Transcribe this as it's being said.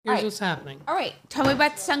Here's what's happening. All right. Tell me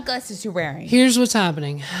about the sunglasses you're wearing. Here's what's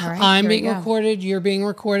happening. All right, I'm here we being go. recorded. You're being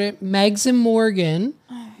recorded. Megs and Morgan,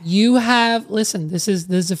 you have, listen, this is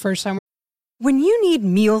the first time. When you need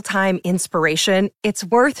mealtime inspiration, it's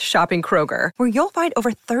worth shopping Kroger, where you'll find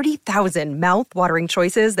over 30,000 mouth-watering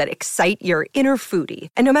choices that excite your inner foodie.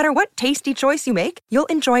 And no matter what tasty choice you make, you'll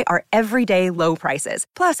enjoy our everyday low prices,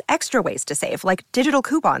 plus extra ways to save, like digital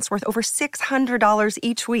coupons worth over $600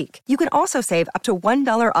 each week. You can also save up to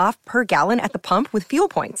 $1 off per gallon at the pump with fuel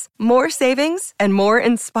points. More savings and more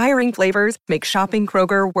inspiring flavors make shopping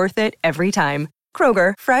Kroger worth it every time.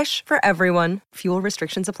 Kroger, fresh for everyone. Fuel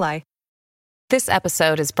restrictions apply. This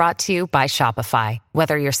episode is brought to you by Shopify.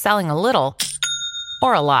 Whether you're selling a little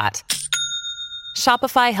or a lot,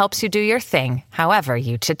 Shopify helps you do your thing, however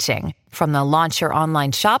you cha-ching. From the launch your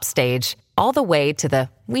online shop stage, all the way to the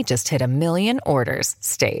we just hit 1 million orders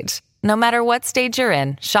stage. No matter what stage you're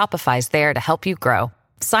in, Shopify's there to help you grow.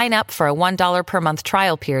 Sign up for a $1 per month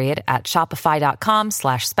trial period at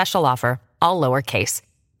shopify.com/special offer, all lowercase.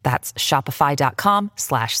 That's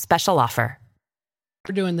shopify.com/special offer.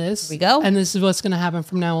 We're doing this. Here we go. And this is what's going to happen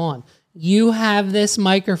from now on. You have this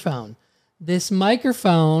microphone. This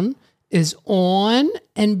microphone is on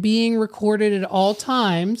and being recorded at all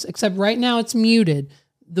times, except right now it's muted.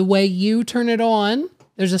 The way you turn it on,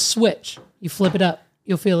 there's a switch. You flip it up.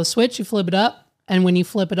 You'll feel a switch. You flip it up. And when you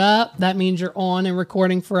flip it up, that means you're on and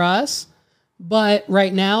recording for us. But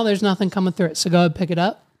right now, there's nothing coming through it. So go ahead and pick it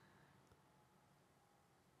up.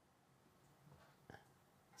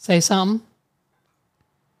 Say something.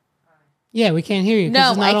 Yeah, we can't hear you. No,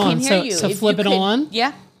 it's not I on. can hear you. So If flip you it could- on.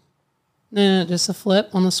 Yeah. No, just a flip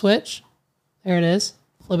on the switch. There it is.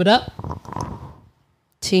 Flip it up.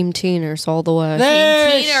 Team Teeners all the way.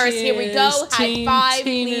 There Teeners, she here we go. is. High Team five,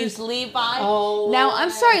 Teeners. please, Levi. Oh, Now,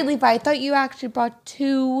 I'm sorry, Levi. I thought you actually brought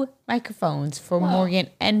 2 microphones for Morgan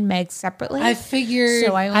and Meg separately. I figured.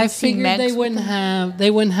 So I only see figured Meg's they with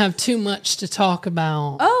wouldn't have too much to talk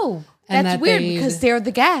about. Oh, And that's that weird they'd- because they're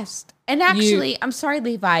the guest. And actually, I'm sorry,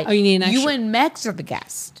 Levi. Oh, you need an extra- You and Megs are the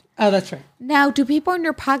guest. Oh, that's right. Now, do people on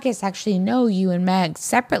your podcast actually know you and Meg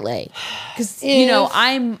separately? Because you know,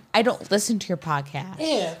 I don't listen to your podcast.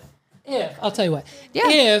 If I'll tell you what.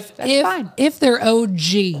 Yeah, that's fine. If they're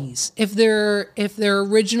OGs, if they're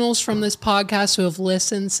originals from this podcast who have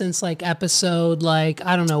listened since like episode like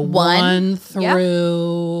I don't know one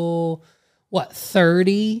through what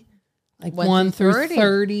 30. Like 1 through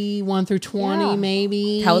 30, 1 through 20, Yeah.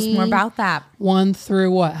 maybe. Tell us more about that. 1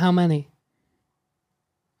 through what? How many?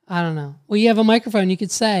 I don't know. Well, you have a microphone. You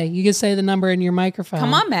could say the number in your microphone.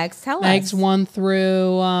 Come on, Megs, tell Megs us. 1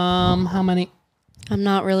 through how many? I'm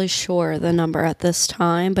not really sure the number at this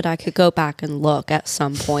time, but I could go back and look at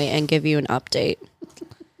some point and give you an update.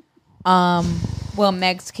 Well,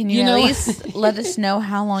 Megs, can you, You at know- least let us know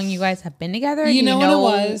how long you guys have been together? You Do know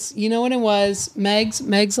what it was. You know what it was.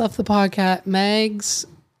 Megs left the podcast.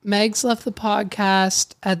 Megs left the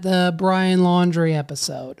podcast at the Brian Laundrie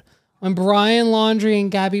episode. When Brian Laundrie and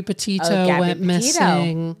Gabby Petito Gabby went Petito.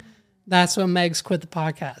 missing, that's when Megs quit the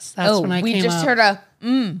podcast. That's when I we came just up. heard a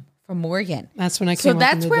from Morgan. That's when I So came up. and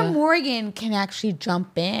that's did where that. Morgan can actually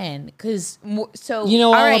jump in because You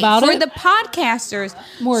know all about for it? the podcasters.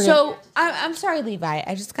 Morgan. So I'm sorry, Levi.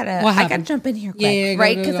 I just gotta What I gotta happened? jump in here quick, Yeah, go,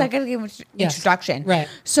 right? go, Because go. I gotta give an Yes, introduction. right.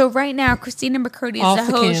 So right now, Christina McCurdy is Off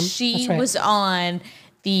the the host. cam. She That's right. was on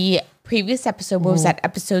the previous episode. What was that?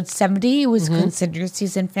 Episode 70. It was considered your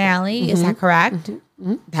season finale. Is that correct?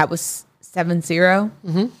 That was 70.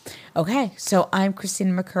 Okay, so I'm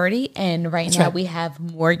Christina McCurdy, and right now right. we have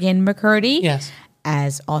Morgan McCurdy Yes.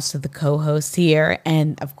 as also the co-host here,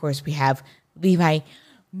 and of course we have Levi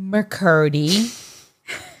McCurdy.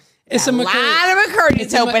 It's A lot of McCurdy's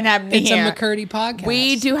It's a open happening It's here. a McCurdy podcast.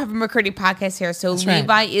 We do have a McCurdy podcast here. So That's right.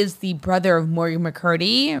 Levi is the brother of Morgan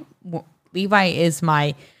McCurdy. Levi is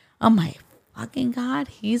my, oh my fucking God,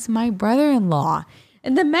 he's my brother-in-law.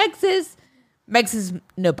 And then Megs is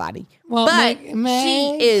nobody. Well, but Meg-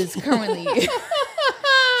 she is currently,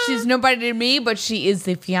 she's nobody to me, but she is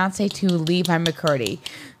the fiance to Levi McCurdy.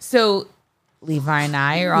 So Levi and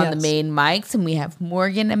I are on the Yes. main mics, and we have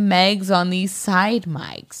Morgan and Megs on these side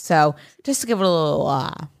mics. So just to give it a little,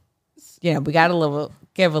 we got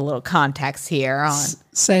give a little context here on.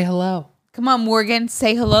 Say hello. Come on, Morgan,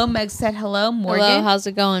 say hello. Meg said hello, Morgan. Hello, how's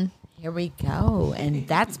it going? Here we go, and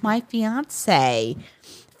that's my fiance.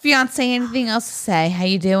 Fiance, anything else to say? How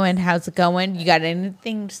you doing? How's it going? You got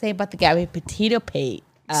anything to say about the Gabby Petito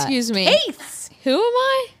Excuse me. case? Who am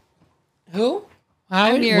I? Who? How,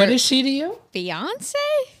 I'm your- what is she to you? Fiance?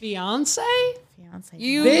 Fiance? fiance.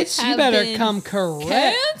 Bitch, you better come correct.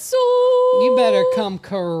 Cancel. You better come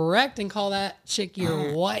correct and call that chick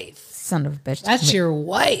your wife. Son of a bitch. That's your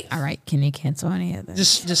wife. All right, can you cancel any of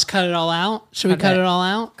this? Just cut it all out. Should we cut it all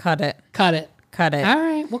out? Cut it. Cut it. Cut it. All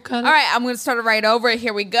right, we'll cut it. All right, I'm going to start it right over.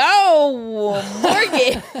 Here we go.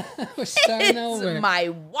 Morgan. We're starting It's over. my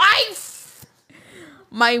wife.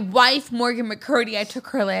 My wife, Morgan McCurdy. I took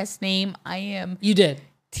her last name. I am You did.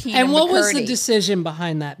 Tina And what was the McCurdy. decision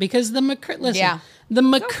behind that? Because the McCurdy, Yeah. the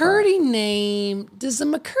McCurdy name,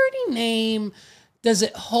 does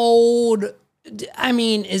it hold, I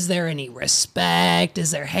mean, is there any respect?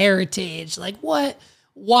 Is there heritage? Like what,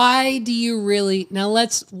 why do you really,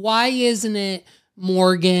 why isn't it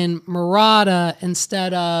Morgan Murata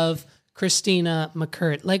instead of Christina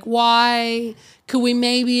McCurdy? Like why could we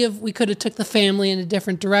we could have took the family in a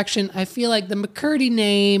different direction? I feel like the McCurdy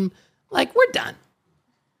name, like we're done.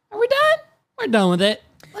 Are we done? We're done with it.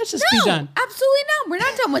 Let's just be done. Absolutely not. We're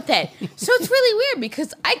not done with it. So it's really weird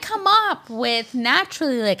because I come up with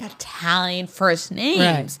naturally like Italian first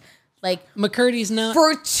names. Like McCurdy's not.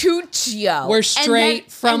 Fertuccio. We're And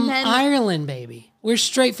straight from then- Ireland, baby. We're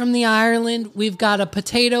straight from the Ireland. We've got a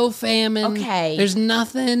potato famine. Okay. There's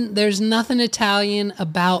nothing Italian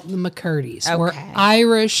about the McCurdys. We're Okay.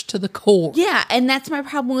 Irish to the core. Yeah, and that's my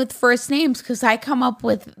problem with first names because I come up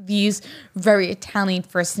with these very Italian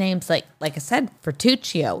first names, like I said,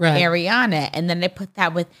 Fertuccio, Right. Ariana, and then I put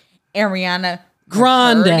that with Ariana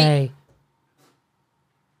Grande. McCurdy.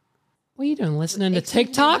 What are you doing? Listening to Can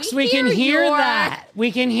TikToks? we We can hear hear your- that.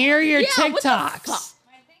 We can hear your Yeah, what the TikToks. fuck?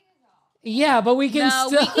 Yeah, but we can No,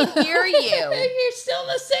 still. we can hear you. You're still in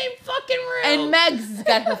the same fucking room. And Meg's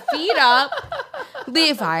got her feet up.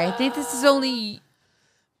 Levi, I think this is only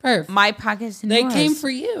Perfect. my podcast. And They yours. came for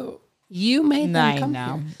you. You made them I come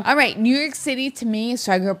know. here. All right, New York City to me.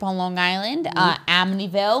 So I grew up on Long Island,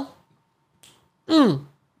 Amityville. The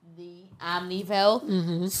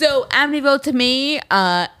Amityville. So Amityville to me,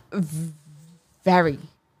 very,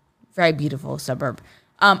 very beautiful suburb.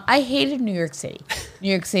 I hated New York City. New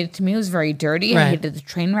York City to me was very dirty. Right. I hated the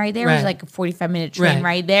train ride there. It was Right. like a 45-minute train Right.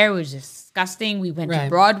 ride there. It was disgusting. We went to Right.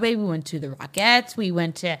 Broadway. We went to the Rockettes. We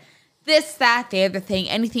went to this, that, the other thing,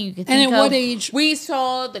 anything you could And think at of. what age- We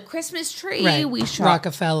saw the Christmas tree. Right. We saw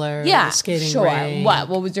Rockefeller. yeah, the skating sure. rink. What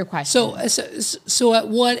was your question? So at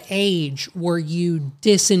what age were you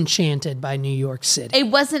disenchanted by New York City? It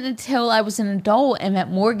wasn't until I was an adult and met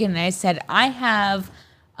Morgan and I said, I have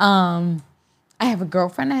a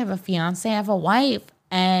girlfriend, I have a fiance, I have a wife,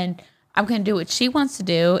 and I'm going to do what she wants to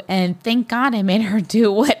do. And thank God I made her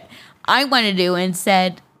do what I want to do and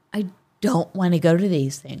said, I don't want to go to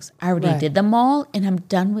these things. I already Right. did them all and I'm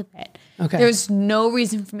done with it. Okay. There's no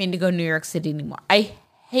reason for me to go to New York City anymore. I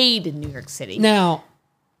hated New York City. Now,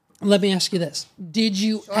 let me ask you this. Did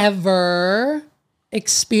you ever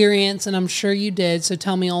experience, and I'm sure you did, so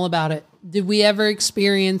tell me all about it. Did we ever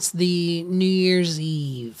experience the New Year's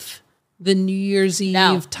Eve? The New Year's Eve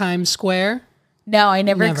No. Times Square? No, I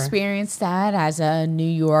never Never. experienced that as a New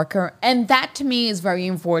Yorker. And that to me is very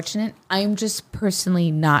unfortunate. I'm just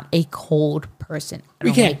personally not a cold person. I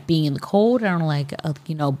don't Okay. like being in the cold. I don't like,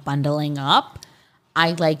 bundling up.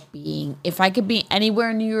 I like being, if I could be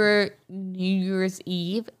anywhere New Year's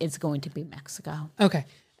Eve, it's going to be Mexico. Okay.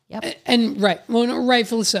 Yep. And right, well, no,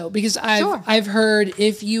 rightfully so, because Sure. I've heard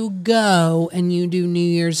if you go and you do New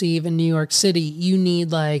Year's Eve in New York City, you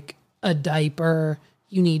need like a diaper,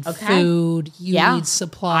 you need food, you need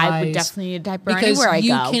supplies. I would definitely need a diaper because anywhere I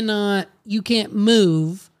go. you can't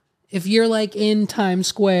move if you're like in Times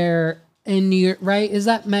Square in New York, right? Is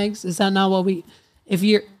that Megs? Is that not what we? If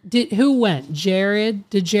you're who went? Jared?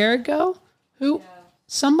 Did Jared go? Who? Yeah.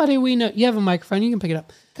 Somebody we know. You have a microphone. You can pick it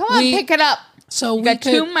up. Come on, pick it up. So You got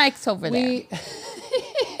two mics over there.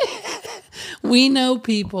 We know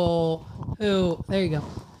people who, there you go.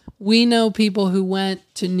 We know people who went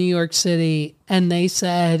to New York City and they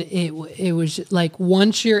said it was like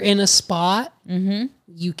once you're in a spot,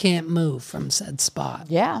 you can't move from said spot.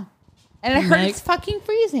 Yeah. And I heard Meg- it's fucking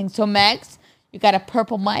freezing. So, Megs, you got a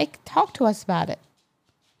purple mic. Talk to us about it.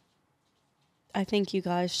 I think you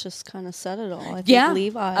guys just kind of said it all. I think Yeah.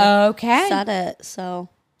 Levi Okay. said it. So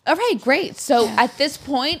All right, great. So at this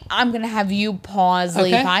point, I'm going to have you pause,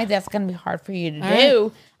 Okay. Levi. That's going to be hard for you to All do.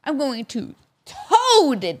 right. I'm going to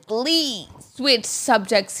totally switch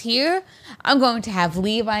subjects here. I'm going to have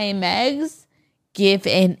Levi and Megs give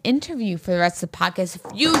an interview for the rest of the podcast. If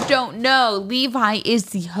you don't know, Levi is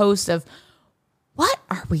the host of What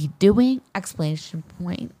Are We Doing? Exclamation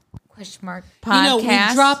point. Question mark. Podcast. You know,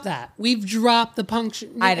 we've dropped that. We've dropped the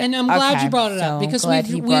punctuation. And I'm glad okay. you brought it So up. Because I'm glad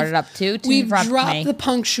he brought it up too to we've interrupt dropped me. the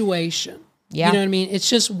punctuation. Yeah. You know what I mean? It's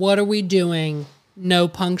just, what are we doing? No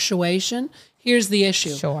punctuation. Here's the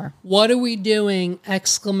issue. Sure. What are we doing?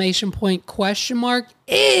 Exclamation point, question mark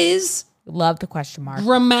is Love the question mark.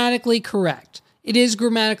 grammatically correct. It is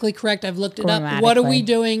grammatically correct. I've looked it up. What are we Grammatically.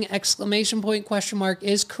 doing? Exclamation point, question mark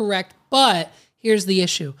is correct. But here's the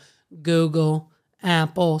issue. Google,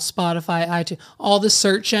 Apple, Spotify, iTunes, all the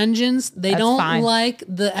search engines, they don't fine. like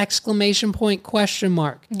the exclamation point, question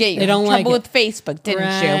mark. Yeah, you they don't had like trouble it. with Facebook,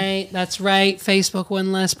 didn't you? Right, that's right. Facebook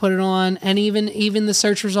wouldn't let us put it on, and even the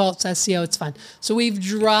search results, SEO, it's fine. So we've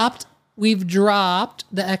dropped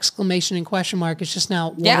the exclamation and question mark. It's just now,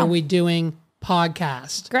 what Yeah. are we doing?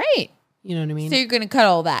 Podcast. Great. You know what I mean? So you're going to cut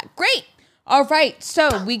all that. Great. All right.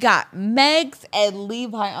 So we got Megs and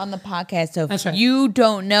Levi on the podcast. So That's if right. you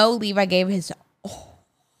don't know, Levi gave his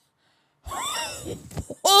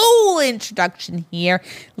whole introduction here.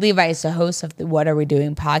 Levi is the host of the What Are We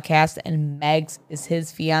Doing podcast, and Megs is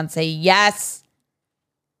his fiance. Yes.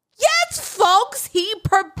 Yes, folks, he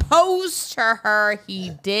proposed to her.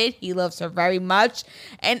 He did. He loves her very much.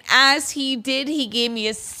 And as he did, he gave me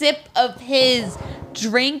a sip of his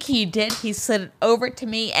drink. He did. He slid it over to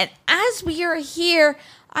me. And as we are here,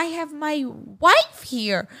 I have my wife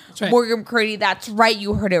here. That's right. Morgan McCurdy. That's right.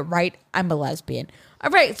 You heard it right. I'm a lesbian. All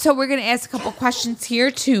right, so we're going to ask a couple questions here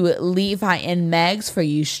to Levi and Megs for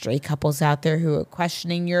you straight couples out there who are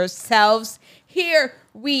questioning yourselves. Here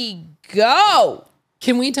we go.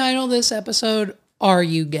 Can we title this episode, Are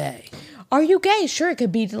You Gay? Are you gay? Sure, it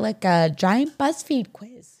could be like a giant BuzzFeed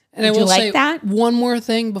quiz. And Would I will you like say that? one more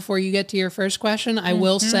thing before you get to your first question. I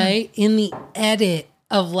will say, in the edit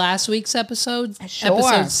of last week's episode, Sure.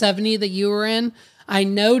 episode 70 that you were in, I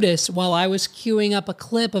noticed while I was queuing up a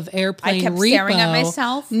clip of Airplane I kept Repo. staring at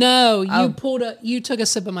myself? No, Oh. you took a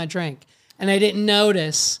sip of my drink, and I didn't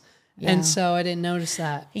notice, and so I didn't notice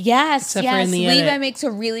that. Yes, Except for yes. in the Levi edit. makes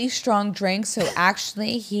a really strong drink, so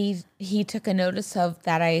actually he took a notice of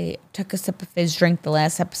that I took a sip of his drink the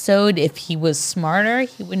last episode. If he was smarter,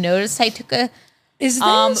 he would notice I took a Is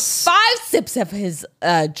this 5 sips of his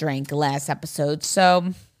drink last episode.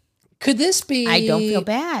 So could this be? I don't feel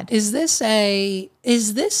bad. Is this a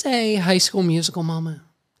High School Musical moment?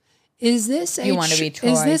 Is this a You wanna be Troy.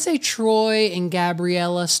 Is this a Troy and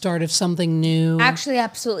Gabriella start of something new? Actually,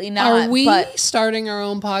 absolutely not. Are we But starting our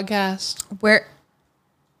own podcast? we're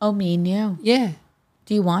me and you. Yeah.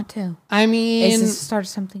 Do you want to? I mean, Is this the start of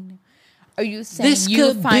something new? Are you saying this you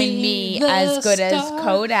could find be me the as good as start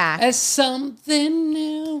Kodak? as something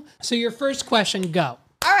new. So your first question, go.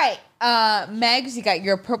 All right, Megs, you got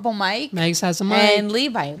your purple mic. Megs has a mic. And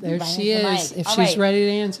Levi. There Levi she has a is. mic. If All she's right. ready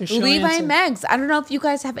to answer, she'll Levi answer. and Megs, I don't know if you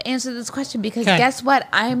guys have answered this question because Okay. guess what?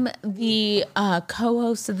 I'm the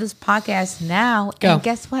co-host of this podcast now. Go. And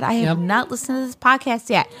guess what? I have Yep. not listened to this podcast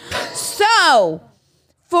yet. So,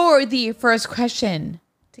 for the first question,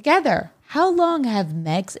 together, how long have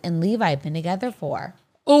Megs and Levi been together for?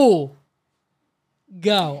 Oh,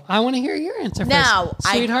 go. I want to hear your answer Now, first.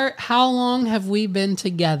 Sweetheart, how long have we been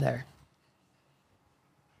together?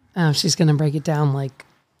 Oh, she's going to break it down like,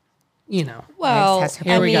 Well, Megs has her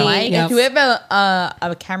here we go. mic. Yep. Do we have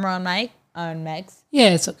a camera on mic on Megs? Yeah,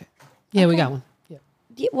 it's okay. Yeah, we got one.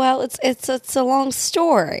 Yeah. well, it's a long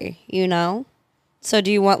story, you know. So do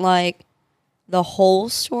you want like the whole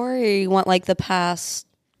story, or you want like the past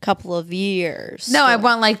couple of years? No, I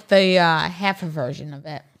want like the half a version of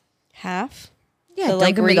it. half. Yeah, The don't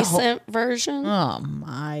like give me the whole- recent version. Oh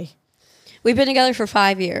my. We've been together for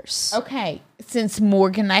 5 years. Okay, since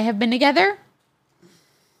Morgan and I have been together,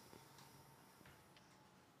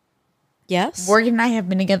 Yes. Morgan and I have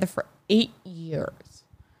been together for 8 years.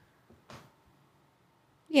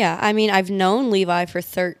 Yeah, I mean, I've known Levi for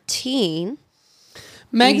 13.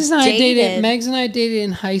 Megs and I dated. dated- Megs and I dated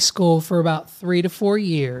in high school for about 3 to 4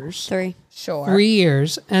 years. 3. Sure. 3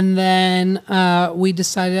 years, and then we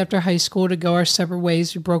decided after high school to go our separate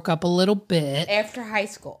ways. We broke up a little bit After high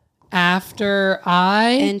school. after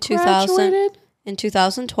I In 2000, graduated. in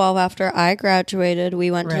 2012, after I graduated, we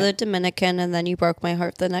went to Right. the Dominican, and then you broke my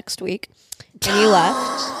heart the next week, and you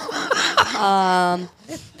left.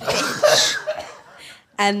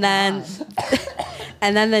 And then,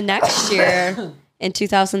 and then the next year, in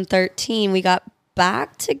 2013, we got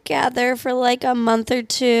back together for like a month or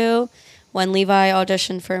two when Levi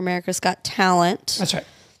auditioned for America's Got Talent. That's right.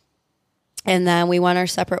 And then we went our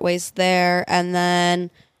separate ways there. And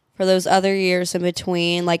then for those other years in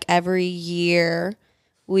between, like every year,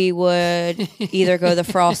 we would either go to the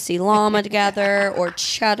Frosty Llama together or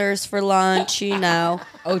Cheddar's for lunch, you know.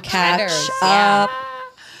 Oh, catch Cheddar's, up.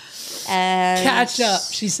 And Catch up,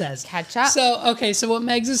 she says. Catch up. So what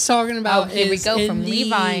Megs is talking about here we is go in from the-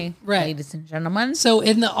 Levi, right. ladies and gentlemen. So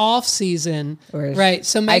in the off season, Or right?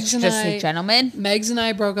 So I Megs should and just I, say gentlemen. Megs and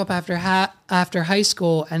I broke up after high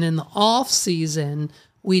school, and in the off season,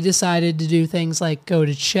 we decided to do things like go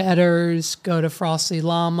to Cheddar's, go to Frosty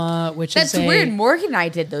Llama, which That's is weird. Morgan and I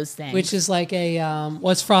did those things. which is like a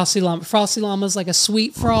what's Frosty Llama? Frosty Llama is like a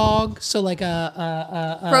sweet frog, so like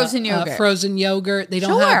a Frozen yogurt. Frozen yogurt. They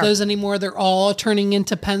don't have Sure. those anymore. They're all turning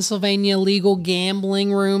into Pennsylvania legal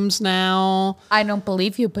gambling rooms now. I don't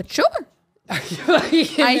believe you, but sure. I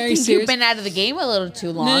think you've been out of the game a little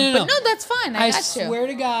too long. No. But no, that's fine. I got you. swear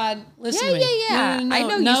to God. Listen Yeah, to me. yeah, yeah. No, I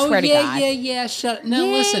know you swear to God. Yeah. Shut up. No,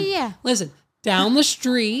 Yeah, listen. yeah. Listen. Down the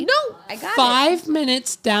street. No, I got it. 5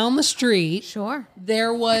 minutes down the street. Sure.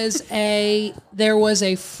 There was a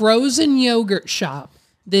frozen yogurt shop.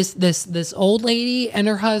 This old lady and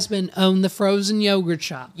her husband owned the frozen yogurt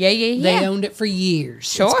shop. Yeah. They owned it for years.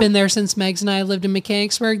 Sure. It's been there since Megs and I lived in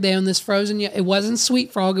Mechanicsburg. They owned this frozen. It wasn't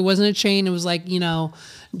Sweet Frog. It wasn't a chain. It was like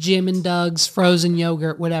Jim and Doug's frozen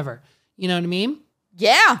yogurt, whatever. You know what I mean?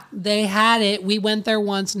 Yeah. They had it. We went there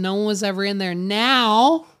once. No one was ever in there.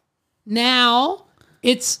 Now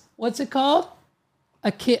it's what's it called?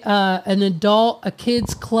 A kids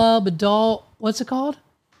club. What's it called?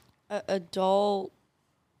 Adult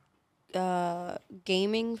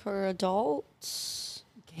gaming for adults.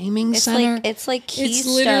 Gaming It's center. like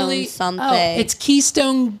Keystone literally something. Oh, it's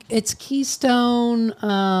Keystone. It's Keystone.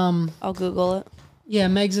 I'll Google it. Yeah,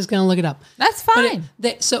 Megs is gonna look it up. That's But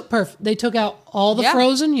fine. so perfect. They took out all the Yeah.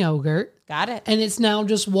 frozen yogurt, Got it. and it's now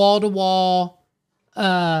just wall to wall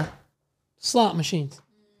slot machines.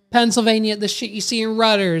 Pennsylvania, the shit you see in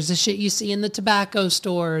Rutter's, the shit you see in the tobacco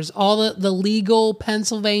stores, all the legal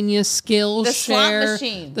Pennsylvania skills The slot share,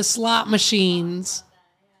 machines. the slot machines,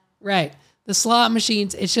 right? The slot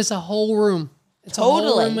machines. It's just a whole room. It's a whole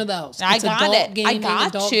Totally. room of those. I It's got adult it. I Gaming, got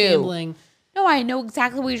adult you. Gambling. No, I know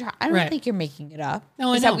exactly what you're. I don't Right. think you're making it up.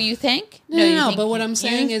 No, I Is know. that what you think? No, you no, think- but what I'm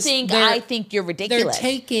saying you is think they're- I think you're ridiculous. They're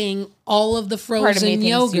taking all of the Part of me frozen thinks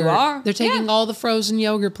yogurt. you are. They're taking Yeah. all the frozen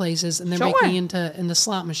yogurt places and they're Sure. making into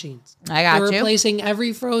slot machines. I got They're you. replacing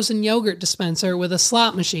every frozen yogurt dispenser with a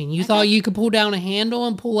slot machine. You thought you could pull down a handle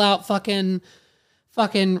and pull out fucking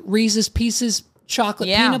Reese's Pieces chocolate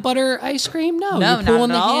Yeah. peanut butter ice cream? No, No, you're pulling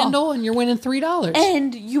not the at all. handle and you're winning $3.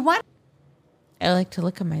 And you want? I like to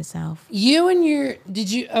look at myself. You and your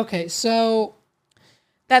okay, so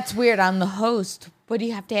That's weird. I'm the host. What do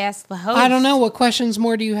you have to ask the host? I don't know, what questions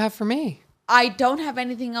more do you have for me? I don't have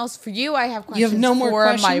anything else for you. I have questions You have no more for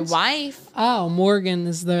my questions? wife. Oh, Morgan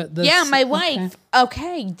is the Yeah, my okay. wife.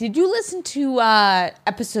 Okay. Did you listen to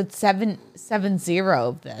episode 770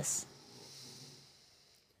 of this?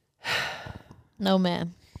 No,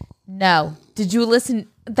 ma'am. No. Did you listen?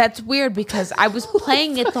 That's weird because I was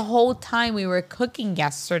playing it the whole time we were cooking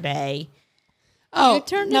yesterday. Oh, You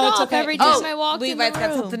turned no, it it's off okay. every time I walked in the Levi's got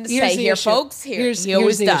room. something to Here's say the here, issue. folks. Here, he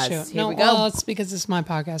always the does. issue. Here No, we go. Well, it's because it's my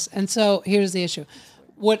podcast. And so here's the issue.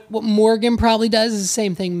 What Morgan probably does is the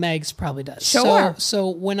same thing Megs probably does. Sure. So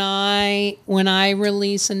when I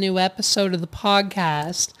release a new episode of the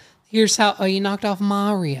podcast, here's how. Oh, you knocked off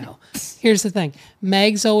Mario. Here's the thing.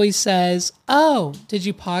 Megs always says, "Oh, did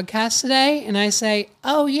you podcast today?" And I say,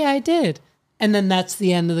 "Oh, yeah, I did." And then that's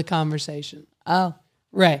the end of the conversation. Oh.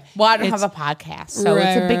 Right. Well, I don't It's- have a podcast, so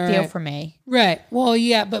it's a big deal right. for me. Right. Well,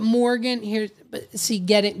 yeah, but Morgan here. But see,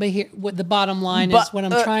 get it. But here, what the bottom line is, what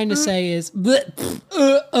I'm trying to say is,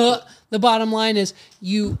 the bottom line is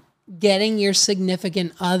you getting your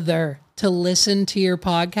significant other to listen to your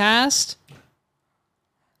podcast.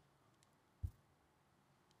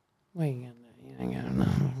 Wait, you gotta know.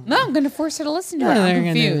 No, I'm going to force her to listen to Yeah, it. they're I'm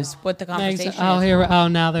gonna do confused what the conversation Oh, is. here. Oh,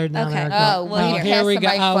 now they're Okay. They're Oh, well, here we go.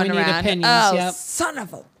 Oh, we need around. opinions. Oh, Yep. son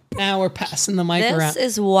of a... Now we're passing the mic This around.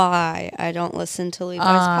 is why I don't listen to Levi's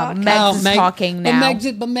podcast. Megs is talking now.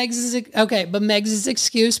 But Meg's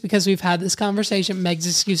excuse, because we've had this conversation, Meg's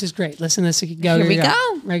excuse is great. Listen to this. Go, Here we go.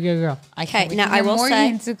 go. Right, go. Okay, We now can I hear will say,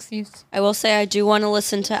 Morgan's excuse. I do want to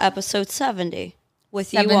listen to episode 70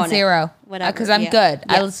 with you on it. 7-0. Whatever, Because I'm yeah. good.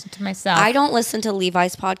 I Yeah. listen to myself. I don't listen to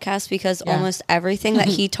Levi's podcast because almost everything that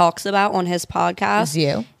he talks about on his podcast Is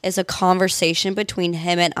you. is a conversation between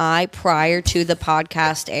him and I prior to the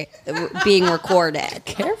podcast being recorded.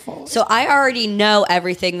 Careful. So I already know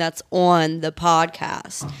everything that's on the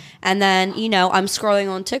podcast. And then, I'm scrolling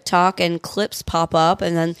on TikTok and clips pop up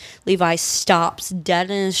and then Levi stops dead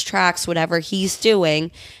in his tracks, whatever he's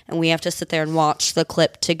doing. And we have to sit there and watch the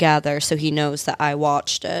clip together so he knows that I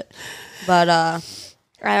watched it. But I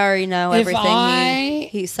already know everything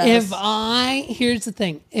he says. Here's the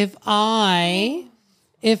thing. If I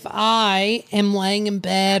if I am laying in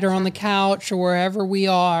bed or on the couch or wherever we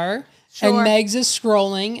are, and Megs is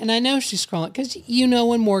scrolling, and I know she's scrolling because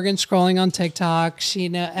when Morgan's scrolling on TikTok, she's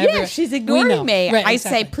ignoring me. Right, I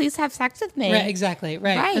exactly. say, please have sex with me. Right, exactly,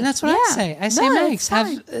 right. And that's what yeah. I say. I say, No, Megs,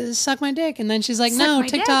 have suck my dick, and then she's like, Suck no, my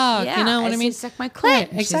dick. TikTok. Yeah, You know what I say, mean? suck my clit. Right,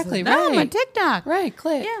 And she's exactly, like, no, right. I'm on TikTok. Right,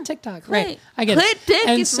 clit, Yeah. TikTok, Clit. right. I get Clit, it. dick,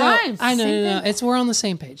 And it so rhymes. I know, Same no. thing. We're on the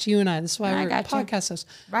same page. You and I. That's why I we're gotcha. podcast hosts.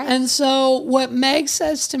 Right. And so what Meg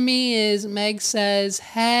says to me is, Meg says,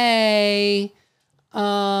 "Hey,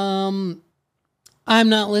 I'm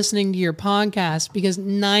not listening to your podcast because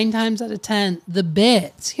 9 times out of 10, the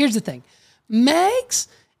bits. Here's the thing, Meg's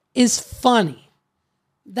is funny.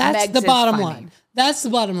 That's Meg's the is bottom funny. line. That's the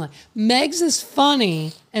bottom line. Meg's is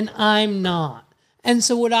funny, and I'm not." And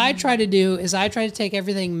so what I try to do is I try to take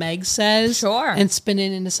everything Meg says Sure. and spin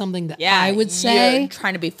it into something that Yeah, I would say. you're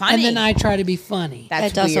trying to be funny. And then I try to be funny.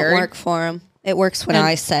 That's it doesn't weird. work for him. It works when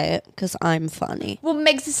I say it because I'm funny. Well,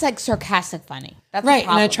 makes this like sarcastic funny. That's Right,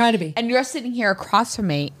 the and I problem. try to be. And you're sitting here across from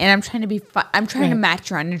me, and I'm trying to be. I'm trying to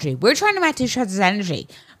match your energy. We're trying to match each other's energy.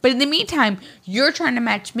 But in the meantime, you're trying to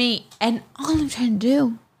match me, and all I'm trying to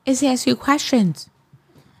do is ask you questions.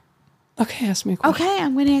 Okay, ask me a question. Okay,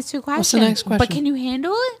 I'm going to ask you a question. What's the next question? But can you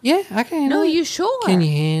handle it? Yeah, I can handle No, it. you sure? Can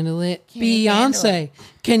you handle it? Can you handle Beyonce,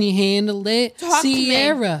 can you handle it? Talk to me.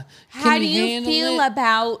 Sierra, How can do you handle feel it?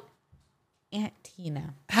 about Aunt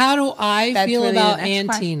Tina? How do I That's feel really about the next Aunt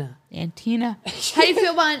question. Tina? Aunt Tina. How do you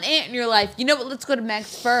feel about an aunt in your life? You know what? Let's go to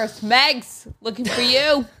Megs first. Megs, looking for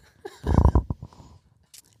you.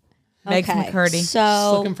 Megs McCurdy. Just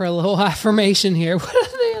So looking for a little affirmation here. What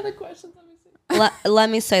are the other questions? Let me see. let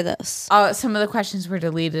me say this. Some of the questions were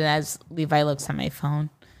deleted as Levi looks at my phone.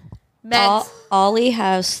 Megs. Ollie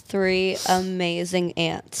has 3 amazing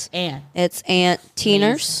aunts. Aunt. It's Aunt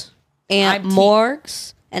Teeners, Aunt I'm Te-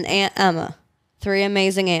 Morgs, and Aunt Emma. 3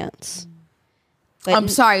 amazing aunts. But I'm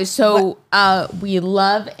sorry. So we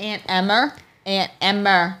love Aunt Emma. Aunt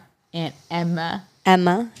Emma. Aunt Emma.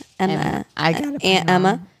 Emma. I got it. Aunt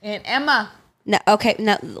Emma. Aunt Emma. No, okay.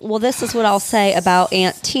 Now, well, this is what I'll say about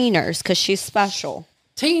Aunt Teeners because she's special.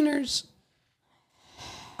 Teeners.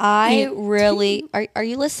 I really are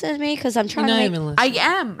you listening to me? Because I'm trying You're not to even make, listening.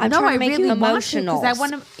 I am. I'm no, trying to I make really you want to emotional. because I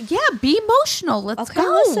want to. Yeah, be emotional. Let's Okay,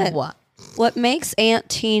 go. listen. What makes Aunt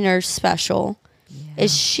Teeners special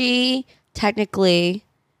is she technically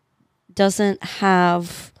doesn't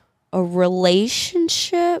have a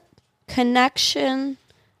relationship connection,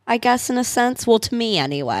 I guess, in a sense. Well, to me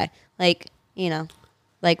anyway. Like,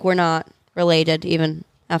 like we're not related even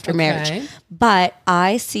after marriage. But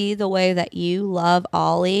I see the way that you love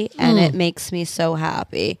Ollie, and it makes me so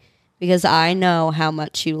happy because I know how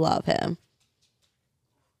much you love him.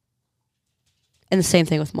 And the same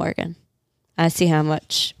thing with Morgan. I see how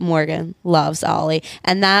much Morgan loves Ollie.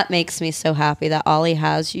 And that makes me so happy that Ollie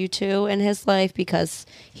has you two in his life because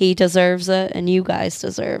he deserves it and you guys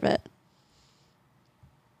deserve it.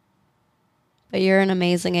 But you're an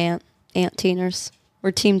amazing aunt, Aunt Teeners.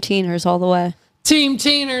 We're Team Teeners all the way. Team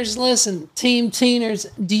Teeners, listen, Team Teeners,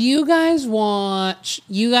 do you guys watch?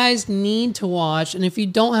 You guys need to watch, and if you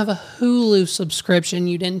don't have a Hulu subscription,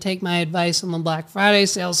 you didn't take my advice on the Black Friday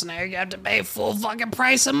sale, so now you have to pay full fucking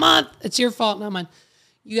price a month. It's your fault, not mine.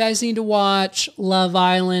 You guys need to watch Love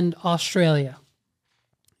Island Australia.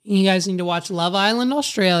 You guys need to watch Love Island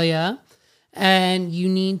Australia, and you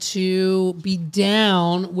need to be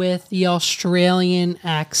down with the Australian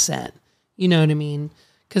accent. You know what I mean?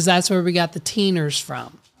 Because that's where we got the teeners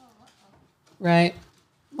from. Right?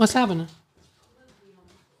 What's happening?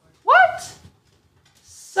 What?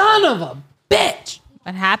 Son of a bitch.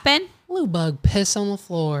 What happened? Blue bug piss on the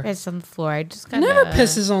floor. Piss on the floor. I just got Never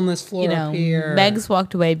pisses on this floor You know, up here. Megs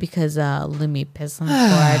walked away because Lumi pissed on the floor.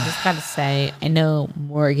 I just gotta say, I know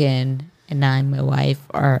Morgan and I, my wife,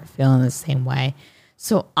 are feeling the same way.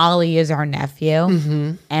 So Ollie is our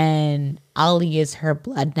nephew, and Ollie is her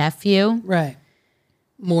blood nephew. Right.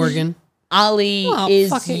 Morgan. Ollie Oh,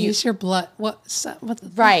 is fuck it. Use your blood. What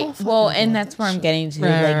the right. fuck? Well, and that's where I'm getting to.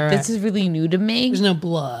 Right, Like, this is really new to me. There's no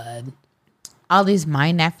blood. Ollie's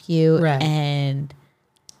my nephew, Right. and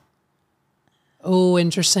Oh,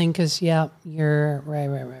 interesting. Because, yeah, you're right.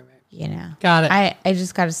 you know, Got it. I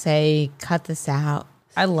just gotta say, cut this out.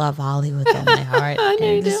 I love Ollie with all my heart. I know and you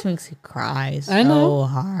it just do. makes me cry so I know.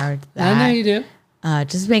 hard. I know you do.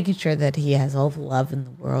 Just making sure that he has all the love in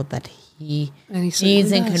the world that he And he certainly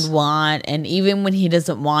needs and does. can want. And even when he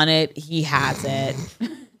doesn't want it, he has it.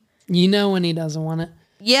 You know when he doesn't want it.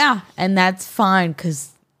 Yeah. And that's fine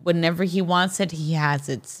because whenever he wants it, he has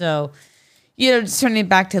it. So, just turning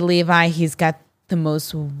back to Levi, he's got the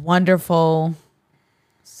most wonderful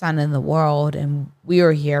son in the world, and we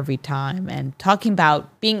were here every time. And talking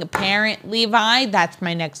about being a parent, Levi, that's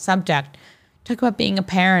my next subject. Talk about being a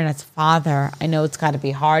parent as a father. I know it's got to be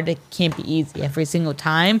hard. It can't be easy every single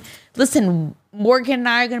time. Listen, Morgan and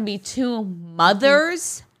I are going to be two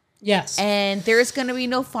mothers. Yes. And there's going to be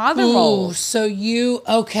no father Ooh, roles. so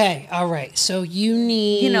okay, all right. So you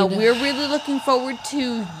need, You know, we're really looking forward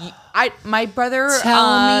to. My brother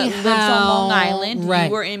Tell me lives on Long how- Island. right.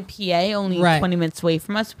 You were in PA, only Right. 20 minutes away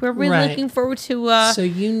from us. We're really Right. looking forward to so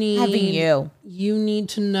you need having you. You need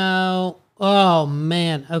to know. Oh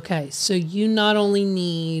man. Okay. So you not only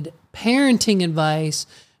need parenting advice,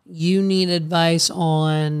 you need advice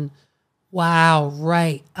on. Wow.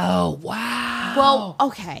 Right. Oh wow. Well,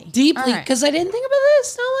 okay. Deeply, All right. because I didn't think about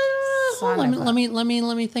this. No,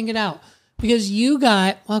 let me think it out. Because you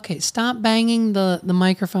got stop banging the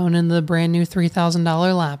microphone in the brand new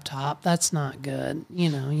 $3,000 laptop. That's not good. You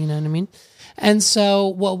know what I mean? And so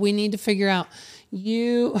what we need to figure out,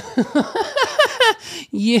 you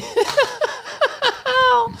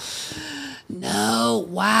No,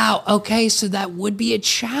 wow. Okay, so that would be a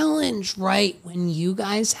challenge, right? When you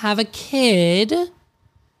guys have a kid.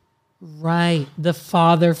 Right, the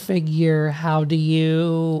father figure. How do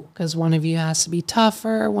you? Because one of you has to be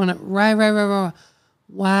tougher. Right.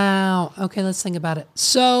 Wow. Okay, let's think about it.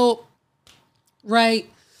 So, right,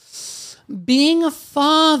 being a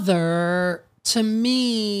father to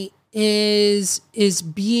me is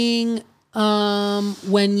being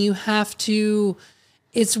when you have to.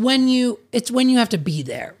 It's when you have to be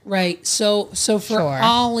there, right? So for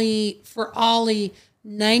Ollie.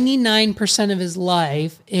 99% of his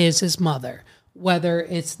life is his mother, whether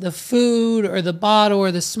it's the food or the bottle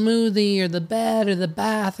or the smoothie or the bed or the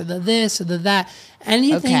bath or the this or the that.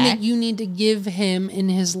 Anything that you need to give him in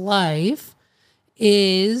his life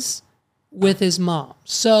is with his mom.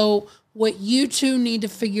 So what you two need to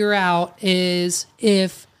figure out is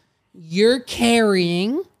if you're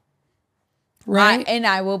carrying, right? And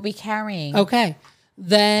I will be carrying. Okay.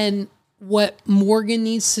 Then what Morgan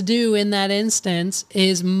needs to do in that instance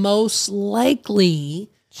is most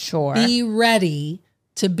likely be ready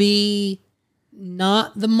to be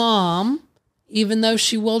not the mom, even though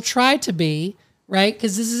she will try to be, right?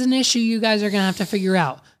 Because this is an issue you guys are going to have to figure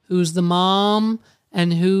out. Who's the mom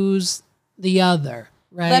and who's the other,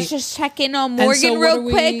 right? Let's just check in on Morgan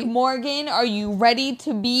real quick. Morgan, are you ready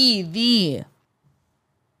to be the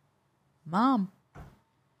mom?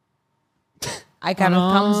 I got a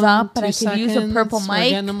thumbs up, but I could use a purple mic. We're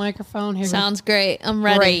getting a microphone here. Sounds great. I'm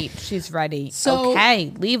ready. Great, she's ready. So,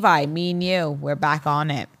 okay, Levi, me and you, we're back on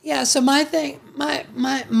it. Yeah. So my thing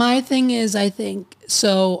is, I think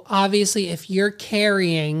so. Obviously, if you're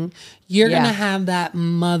carrying, you're gonna have that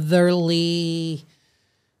motherly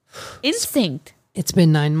instinct. It's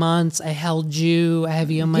been 9 months. I held you. I have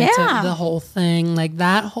you on my tip. The whole thing, like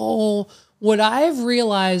that whole. What I've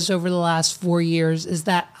realized over the last 4 years is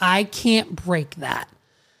that I can't break that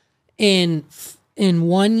in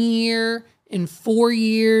 1 year, in 4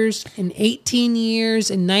 years, in 18 years,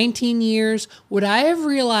 in 19 years. What I have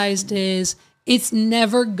realized is it's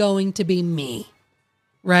never going to be me,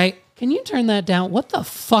 right? Can you turn that down? What the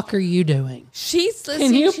fuck are you doing? She's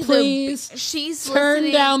listening. Can you to please she's turn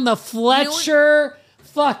listening. down the Fletcher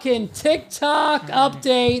fucking TikTok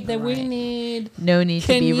update that we need? No need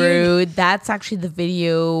to be rude. That's actually the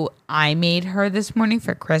video I made her this morning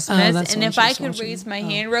for Christmas. And if I could raise my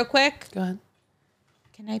hand real quick. Go ahead.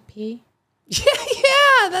 Can I pee?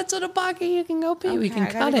 Yeah, that's what a pocket you can go pee. Okay, we can I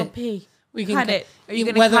cut gotta it. go pee. We can cut it. Are you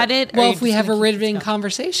going to cut it? Well, if we have a riveting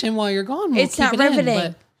conversation while you're gone, we'll it's keep not it riveting.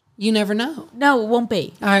 in, but you never know. No, it won't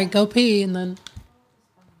be. All right, go pee and then.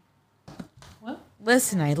 What?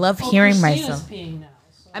 Listen, I love hearing Christina's myself. peeing now,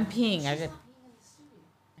 so. I'm peeing.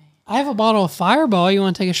 I have a bottle of Fireball. You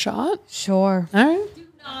want to take a shot? Sure. All right.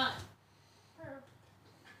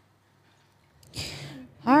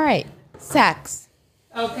 All right. Sex.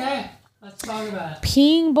 Okay, let's talk about it.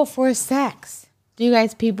 Peeing before sex. Do you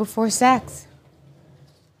guys pee before sex?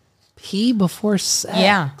 Pee before sex?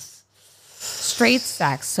 Yeah. Straight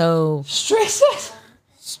sex. So Straight sex?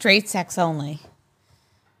 straight sex only.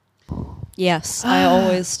 Yes, I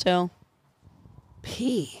always do.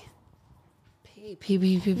 Pee.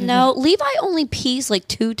 No, Levi only pees like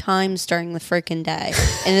 2 times during the freaking day.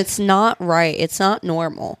 And it's not right. It's not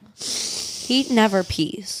normal. He never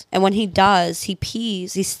pees. And when he does, he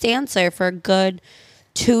pees. He stands there for a good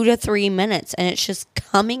 2 to 3 minutes. And it's just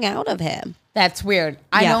coming out of him. That's weird. Yes.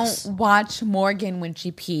 I don't watch Morgan when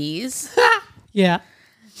she pees. Yeah.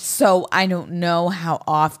 So I don't know how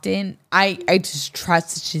often. I just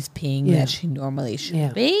trust that she's peeing that she normally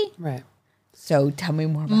should be. Right. So tell me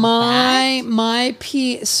more about my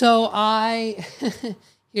pee. So I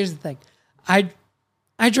here's the thing, I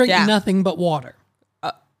drink nothing but water.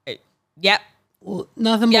 Yep.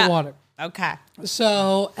 Nothing but water. Okay.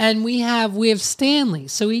 So, and we have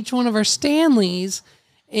Stanleys. So each one of our Stanleys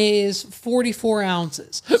is 44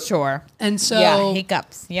 ounces. Sure. And so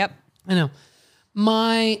hiccups. Yep. I know.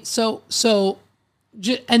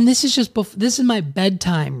 And this is this is my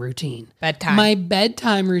bedtime routine. My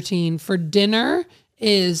bedtime routine for dinner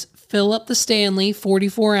is fill up the Stanley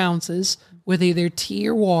 44 ounces with either tea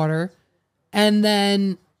or water, and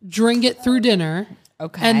then drink it through dinner.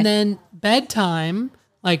 Okay. And then bedtime,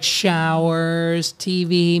 like showers,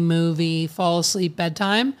 TV, movie, fall asleep,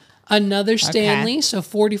 bedtime, another Stanley, so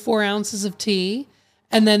 44 ounces of tea.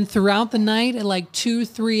 And then throughout the night at like 2,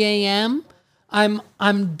 3 a.m., I'm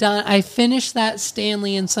done. I finish that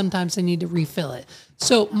Stanley, and sometimes I need to refill it.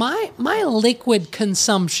 So my liquid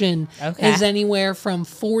consumption is anywhere from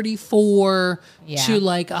 44 to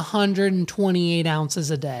like 128 ounces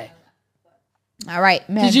a day. All right,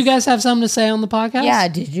 Megs. Did you guys have something to say on the podcast? Yeah,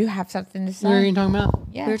 did you have something to say? What were you talking about?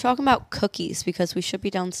 Yeah. We were talking about cookies because we should be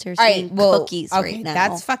downstairs All right, eating cookies right now.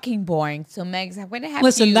 That's fucking boring. So, Megs, I'm going to have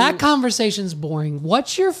Listen, you... that conversation's boring.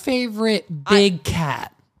 What's your favorite big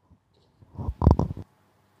cat?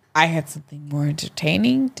 I had something more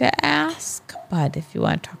entertaining to ask, but if you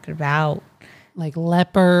want to talk about... Like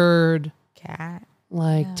leopard, cat...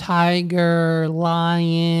 like tiger,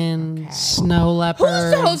 lion, snow leopard.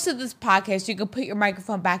 Who's the host of this podcast? You can put your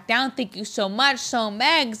microphone back down. Thank you so much. So,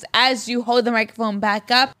 Megs, as you hold the microphone back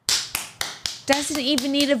up, doesn't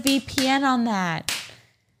even need a VPN on that.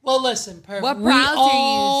 Well, listen, perfect. What browser are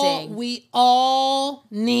you using? We all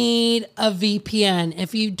need a VPN.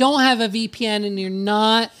 If you don't have a VPN and you're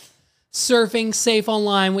not surfing safe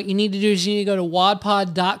online, what you need to do is you need to go to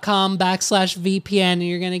wadpod.com/VPN, and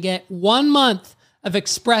you're going to get 1 month of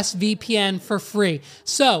ExpressVPN for free.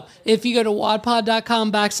 So if you go to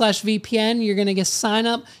wadpod.com/VPN, you're going to sign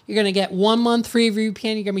up. You're going to get 1 month free of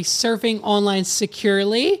VPN. You're going to be surfing online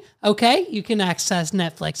securely. Okay. You can access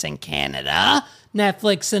Netflix in Canada,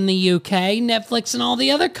 Netflix in the UK, Netflix in all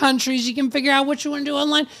the other countries. You can figure out what you want to do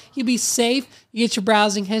online. You'll be safe. You get your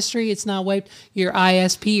browsing history. It's not wiped. Your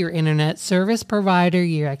ISP, your internet service provider,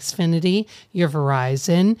 your Xfinity, your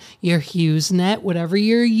Verizon, your HughesNet, whatever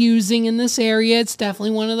you're using in this area, it's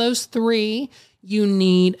definitely one of those three. You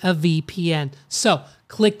need a VPN. So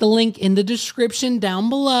click the link in the description down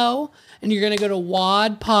below, and you're going to go to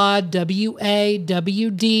wadpod,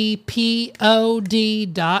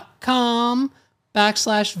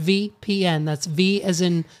 wadpod.com/VPN. That's V as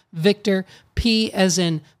in Victor, P as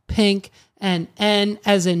in pink, and N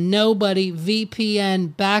as in nobody,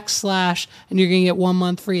 VPN / and you're going to get 1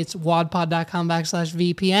 month free. It's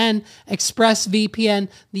wadpod.com/VPN. ExpressVPN,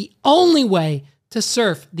 the only way to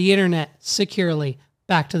surf the internet securely.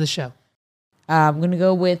 Back to the show. I'm going to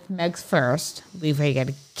go with Megs first. Levi, you got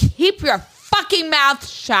to keep your fucking mouth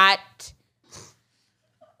shut.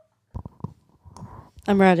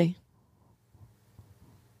 I'm ready.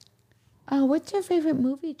 What's your favorite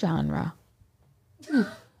movie genre?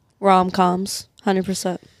 Rom-coms,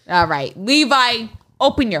 100%. All right, Levi,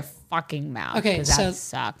 open your fucking mouth. Okay, 'cause so that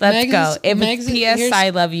sucks. Let's go. If it's PS,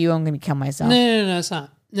 I love you, I'm going to kill myself. No, it's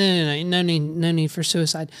not. No need for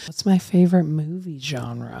suicide. What's my favorite movie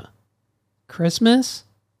genre? Christmas?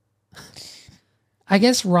 I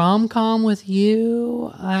guess rom-com with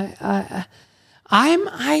you. I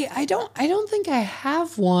don't think I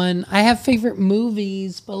have one. I have favorite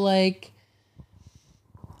movies, but like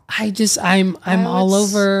I'm all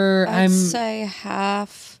over. I'd say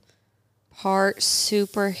half part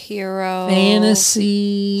superhero,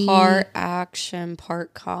 fantasy, part action,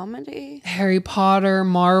 part comedy. Harry Potter,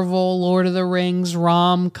 Marvel, Lord of the Rings,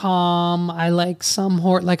 rom-com. I like some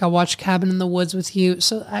horror. Like I watch Cabin in the Woods with you.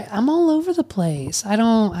 So I'm all over the place. I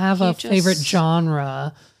don't have a favorite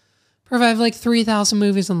genre. I have like 3,000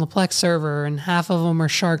 movies on the Plex server, and half of them are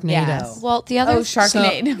Sharknado. Yes. Well, the other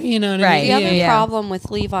Sharknado. So, you know what Right. I mean? The other problem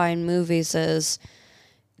with Levi in movies is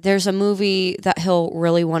there's a movie that he'll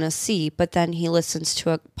really want to see, but then he listens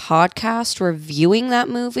to a podcast reviewing that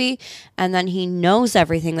movie, and then he knows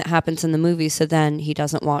everything that happens in the movie, so then he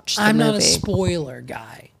doesn't watch the movie. I'm not a spoiler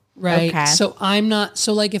guy. Right. Okay. So I'm not,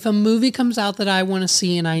 so like if a movie comes out that I want to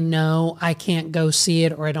see and I know I can't go see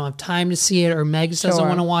it, or I don't have time to see it, or Megs doesn't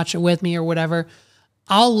want to watch it with me or whatever,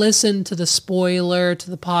 I'll listen to the spoiler,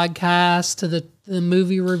 to the podcast, to the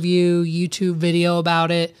movie review, YouTube video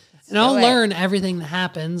about it. And I'll learn everything that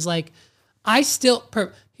happens. Like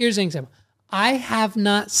here's an example. I have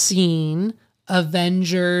not seen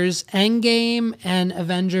Avengers Endgame and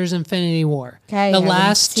Avengers Infinity War. Okay, the I haven't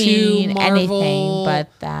last two seen Marvel. anything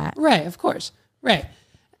but that. Right, of course. Right.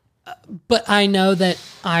 But I know that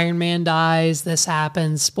Iron Man dies, this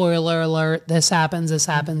happens, spoiler alert, this happens, this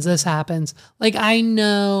happens, this happens. Like, I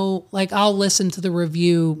know, like, I'll listen to the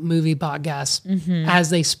review movie podcasts as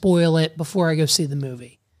they spoil it before I go see the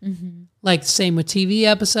movie. Like, same with TV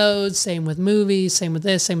episodes, same with movies, same with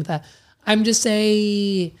this, same with that. I'm just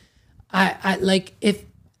I like,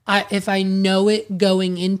 if I know it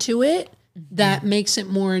going into it, that makes it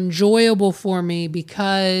more enjoyable for me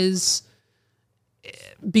because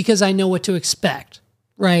I know what to expect,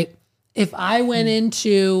 right? If I went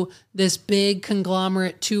into this big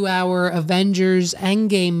conglomerate 2-hour Avengers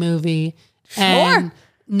Endgame movie and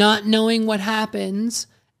not knowing what happens,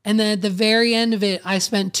 and then at the very end of it, I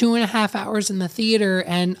spent 2.5 hours in the theater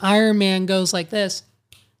and Iron Man goes like this,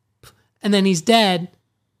 and then he's dead.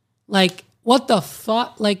 Like, what the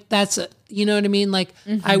fuck? Like, you know what I mean? Like,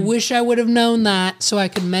 I wish I would have known that so I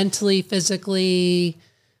could mentally, physically,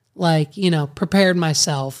 like, you know, prepared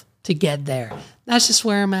myself to get there. That's just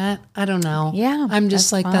where I'm at. I don't know. Yeah, I'm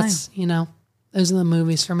just like, fine. that's, you know, those are the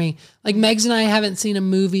movies for me. Like, Megs and I haven't seen a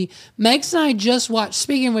movie. Megs and I just watched,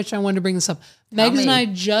 speaking of which, I wanted to bring this up. Megs and I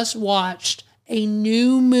just watched a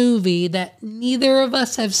new movie that neither of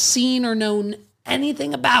us have seen or known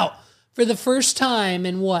anything about for the first time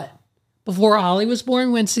in what? Before Ollie was born,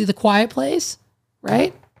 we went to see The Quiet Place,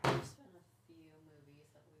 right?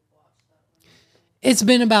 It's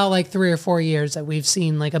been about like 3 or 4 years that we've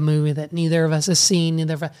seen like a movie that neither of us has seen. And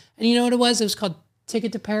you know what it was? It was called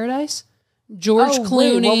Ticket to Paradise. George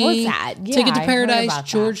Clooney. What was that? Yeah, Ticket to I heard Paradise. about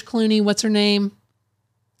George Clooney. What's her name?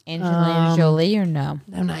 Angelina Jolie or no?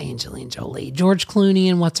 No, not Angelina Jolie. George Clooney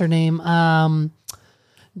and what's her name?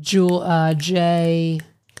 Julia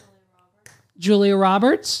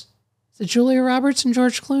Roberts. Is it Julia Roberts and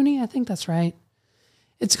George Clooney? I think that's right.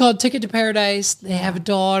 It's called Ticket to Paradise. They have a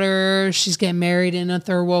daughter. She's getting married in a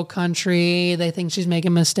third world country. They think she's making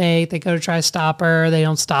a mistake. They go to try to stop her. They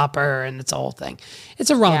don't stop her, and it's a whole thing.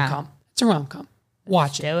 It's a rom-com. It's a rom-com.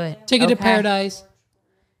 Watch it. Do it. Ticket to Okay. Paradise.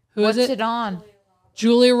 What's it on?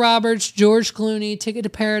 Julia Roberts, George Clooney, Ticket to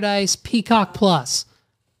Paradise, Peacock Plus.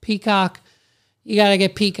 Peacock. You got to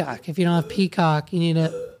get Peacock. If you don't have Peacock, you need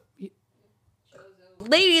to...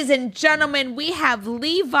 Ladies and gentlemen, we have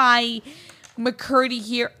Levi McCurdy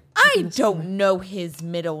here. I don't know his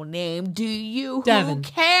middle name. Do you? Devin. Who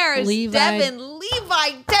cares? Levi. Devin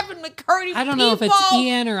McCurdy. I don't know if it's people.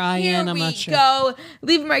 Ian or IN. Here I'm we not sure. go.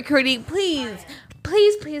 Levi McCurdy, please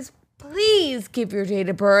give your date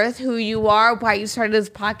of birth, who you are, why you started this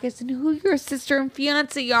podcast, and who your sister and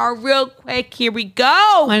fiance are. Real quick, here we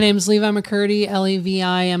go. My name's Levi McCurdy,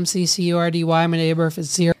 LeviMCCurdy. My date of birth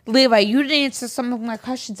is 0. Levi, you didn't answer some of my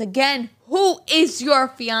questions again. Who is your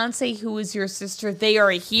fiance? Who is your sister? They are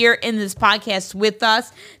here in this podcast with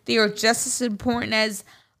us. They are just as important as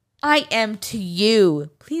I am to you.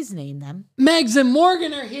 Please name them. Megs and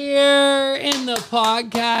Morgan are here in the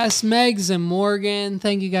podcast. Megs and Morgan,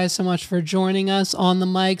 thank you guys so much for joining us on the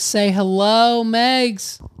mic. Say hello,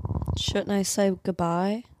 Megs. Shouldn't I say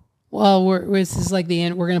goodbye? Well, this is like the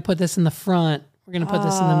end. We're going to put this in the front. We're going to put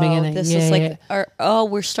this in the beginning. This Yeah, is like, yeah.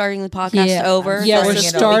 we're starting the podcast over. Yeah, we're This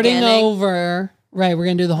is the starting beginning. over. Right, we're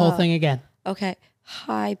going to do the whole thing again. Okay.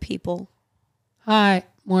 Hi, people. Hi,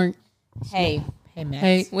 Morgan. Hey, Max.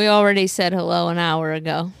 Hey, We already said hello an hour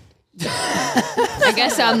ago. I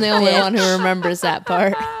guess I'm the only one who remembers that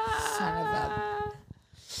part.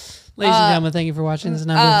 ladies and gentlemen, thank you for watching this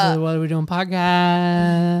episode of the What Are We Doing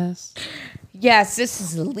podcast. Yes, this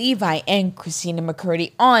is Levi and Christina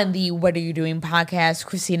McCurdy on the What Are You Doing podcast.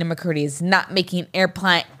 Christina McCurdy is not making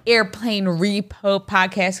airplane repo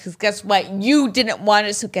podcast because guess what? You didn't want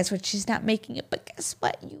it, so guess what? She's not making it, but guess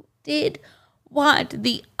what? You did want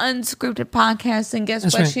the unscripted podcast, and guess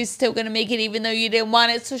That's what? right. She's still going to make it even though you didn't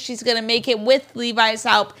want it, so she's going to make it with Levi's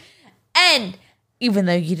help. And even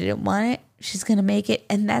though you didn't want it, she's going to make it,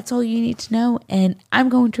 and that's all you need to know. And I'm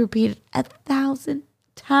going to repeat it 1,000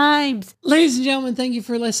 times. Ladies and gentlemen, thank you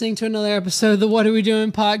for listening to another episode of the What Are We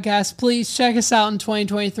Doing podcast. Please check us out in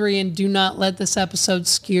 2023 and do not let this episode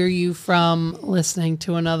scare you from listening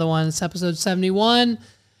to another one. It's episode 71.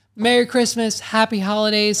 Merry Christmas, Happy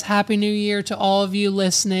Holidays, Happy New Year to all of you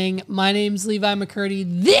listening. My name's Levi McCurdy.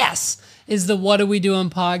 This is the What Are We Doing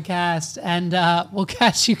podcast, and we'll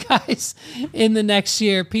catch you guys in the next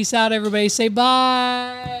year. Peace out, everybody. Say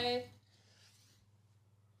bye.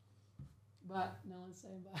 Bye. No one's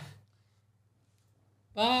saying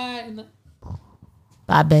bye. Bye.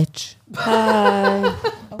 Bye, bitch. Bye.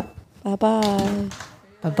 Bye-bye.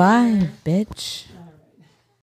 Bye-bye, bitch.